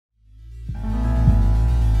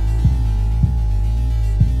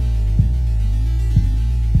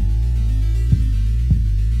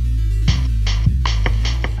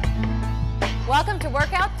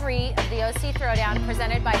3 of the OC Throwdown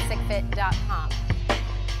presented by SickFit.com.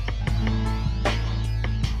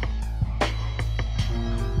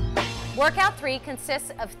 Workout 3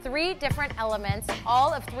 consists of 3 different elements,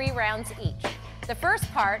 all of 3 rounds each. The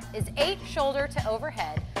first part is 8 shoulder to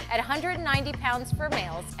overhead at 190 pounds for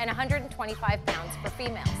males and 125 pounds for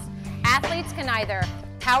females. Athletes can either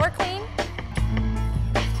power clean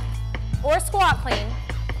or squat clean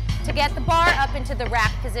to get the bar up into the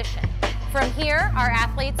rack position. From here, our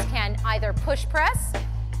athletes can either push press,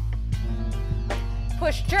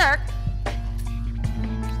 push jerk,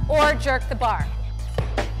 or jerk the bar.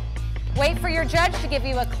 Wait for your judge to give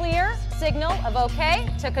you a clear signal of okay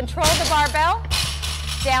to control the barbell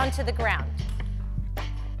down to the ground.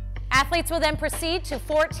 Athletes will then proceed to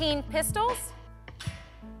 14 pistols.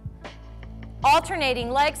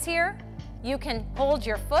 Alternating legs here. You can hold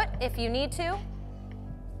your foot if you need to.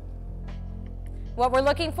 What we're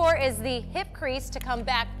looking for is the hip crease to come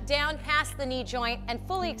back down past the knee joint and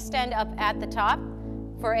fully extend up at the top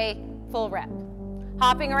for a full rep.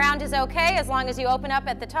 Hopping around is okay as long as you open up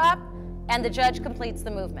at the top and the judge completes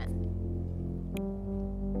the movement.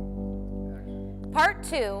 Part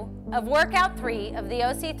 2 of Workout 3 of the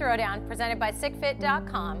OC Throwdown presented by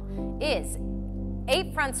SickFit.com is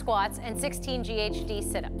 8 front squats and 16 GHD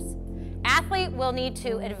sit-ups. Athlete will need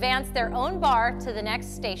to advance their own bar to the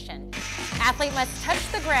next station. Athlete must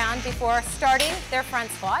touch the ground before starting their front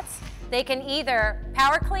squats. They can either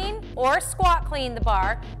power clean or squat clean the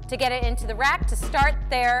bar to get it into the rack to start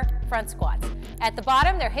their front squats. At the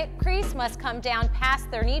bottom, their hip crease must come down past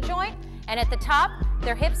their knee joint, and at the top,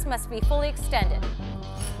 their hips must be fully extended.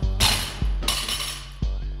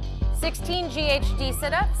 16 GHD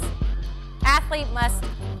sit-ups. Athlete must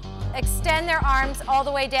extend their arms all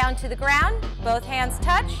the way down to the ground, both hands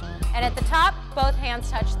touch, and at the top, both hands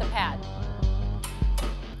touch the pad.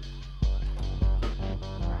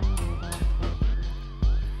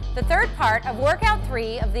 The third part of Workout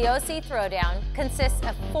 3 of the OC Throwdown consists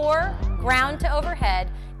of 4 ground to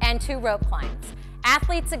overhead and 2 rope climbs.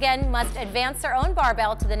 Athletes again must advance their own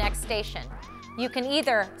barbell to the next station. You can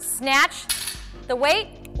either snatch the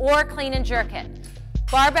weight or clean and jerk it.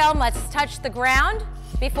 Barbell must touch the ground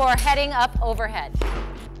before heading up overhead.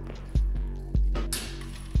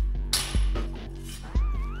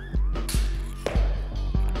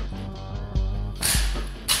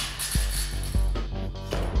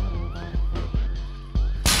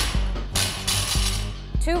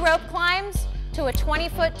 Two rope climbs to a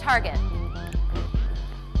 20-foot target.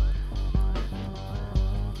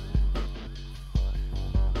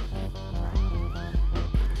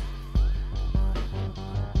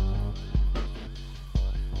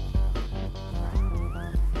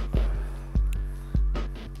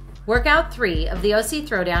 Workout 3 of the OC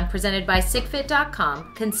Throwdown presented by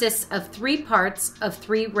SickFit.com consists of 3 parts of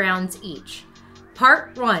 3 rounds each.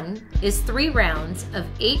 Part 1 is 3 rounds of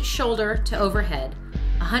 8 shoulder to overhead,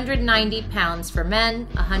 190 pounds for men,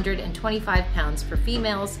 125 pounds for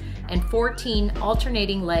females, and 14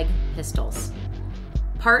 alternating leg pistols.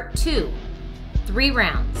 Part 2, 3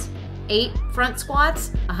 rounds, 8 front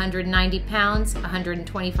squats, 190 pounds,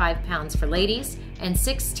 125 pounds for ladies, and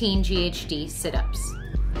 16 GHD sit-ups.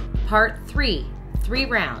 Part 3, 3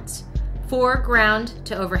 rounds, 4 ground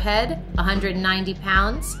to overhead, 190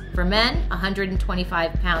 pounds for men,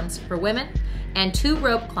 125 pounds for women, and 2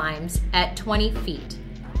 rope climbs at 20 feet.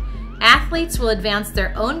 Athletes will advance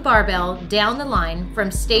their own barbell down the line from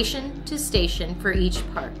station to station for each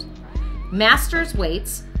part. Masters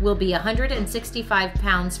weights will be 165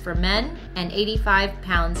 pounds for men and 85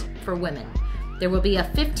 pounds for women. There will be a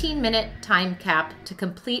 15-minute time cap to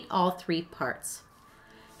complete all 3 parts.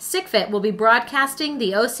 SickFit will be broadcasting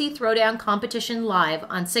the OC Throwdown competition live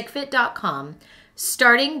on SickFit.com,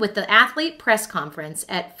 starting with the athlete press conference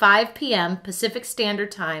at 5 p.m. Pacific Standard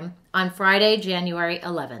Time on Friday, January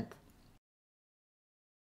 11th.